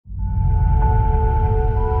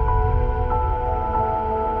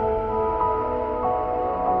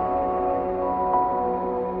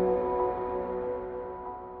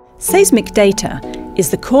Seismic data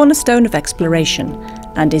is the cornerstone of exploration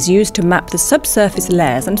and is used to map the subsurface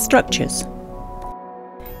layers and structures.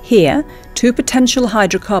 Here, 2 potential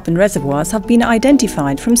hydrocarbon reservoirs have been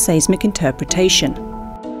identified from seismic interpretation.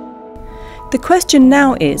 The question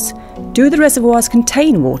now is, do the reservoirs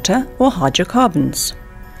contain water or hydrocarbons?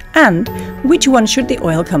 And which one should the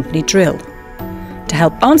oil company drill? To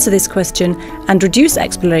help answer this question and reduce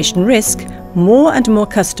exploration risk, more and more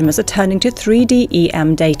customers are turning to 3D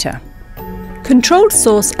EM data. Controlled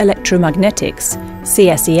source electromagnetics,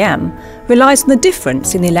 CSEM, relies on the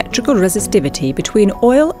difference in the electrical resistivity between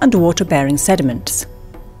oil and water-bearing sediments.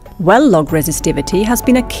 Well log resistivity has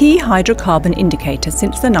been a key hydrocarbon indicator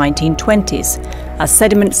since the 1920s, as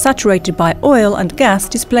sediments saturated by oil and gas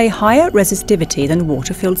display higher resistivity than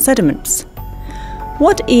water-filled sediments.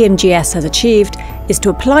 What EMGS has achieved is to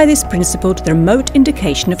apply this principle to the remote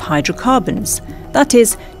indication of hydrocarbons, that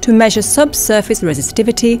is, to measure subsurface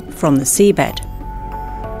resistivity from the seabed.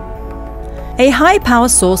 A high-power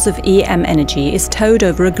source of EM energy is towed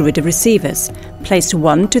over a grid of receivers, placed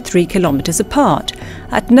 1 to 3 kilometers apart,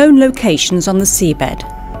 at known locations on the seabed.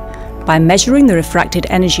 By measuring the refracted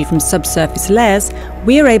energy from subsurface layers,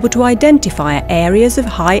 we are able to identify areas of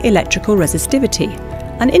high electrical resistivity,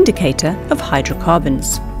 an indicator of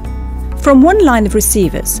hydrocarbons. From one line of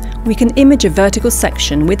receivers, we can image a vertical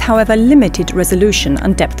section with, however, limited resolution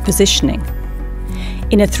and depth positioning.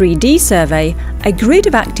 In a 3D survey, a grid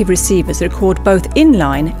of active receivers record both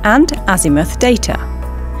inline and azimuth data.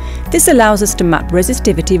 This allows us to map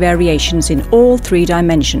resistivity variations in all 3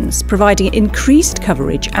 dimensions, providing increased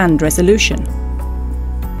coverage and resolution.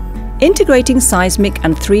 Integrating seismic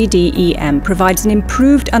and 3D EM provides an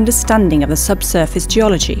improved understanding of the subsurface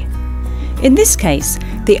geology. In this case,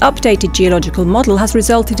 the updated geological model has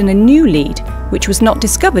resulted in a new lead, which was not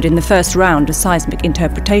discovered in the first round of seismic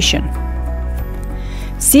interpretation.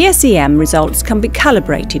 CSEM results can be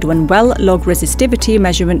calibrated when well log resistivity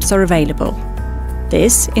measurements are available.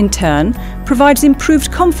 This, in turn, provides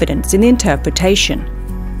improved confidence in the interpretation.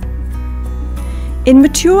 In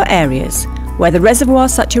mature areas, where the reservoir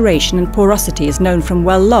saturation and porosity is known from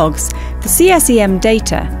well logs, the CSEM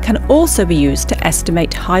data can also be used to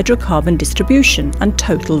estimate hydrocarbon distribution and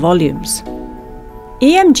total volumes.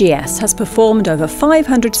 EMGS has performed over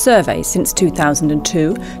 500 surveys since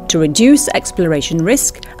 2002 to reduce exploration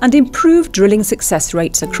risk and improve drilling success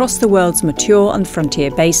rates across the world's mature and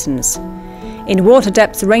frontier basins, in water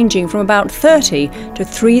depths ranging from about 30 to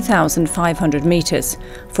 3,500 metres,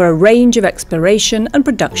 for a range of exploration and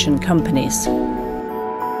production companies.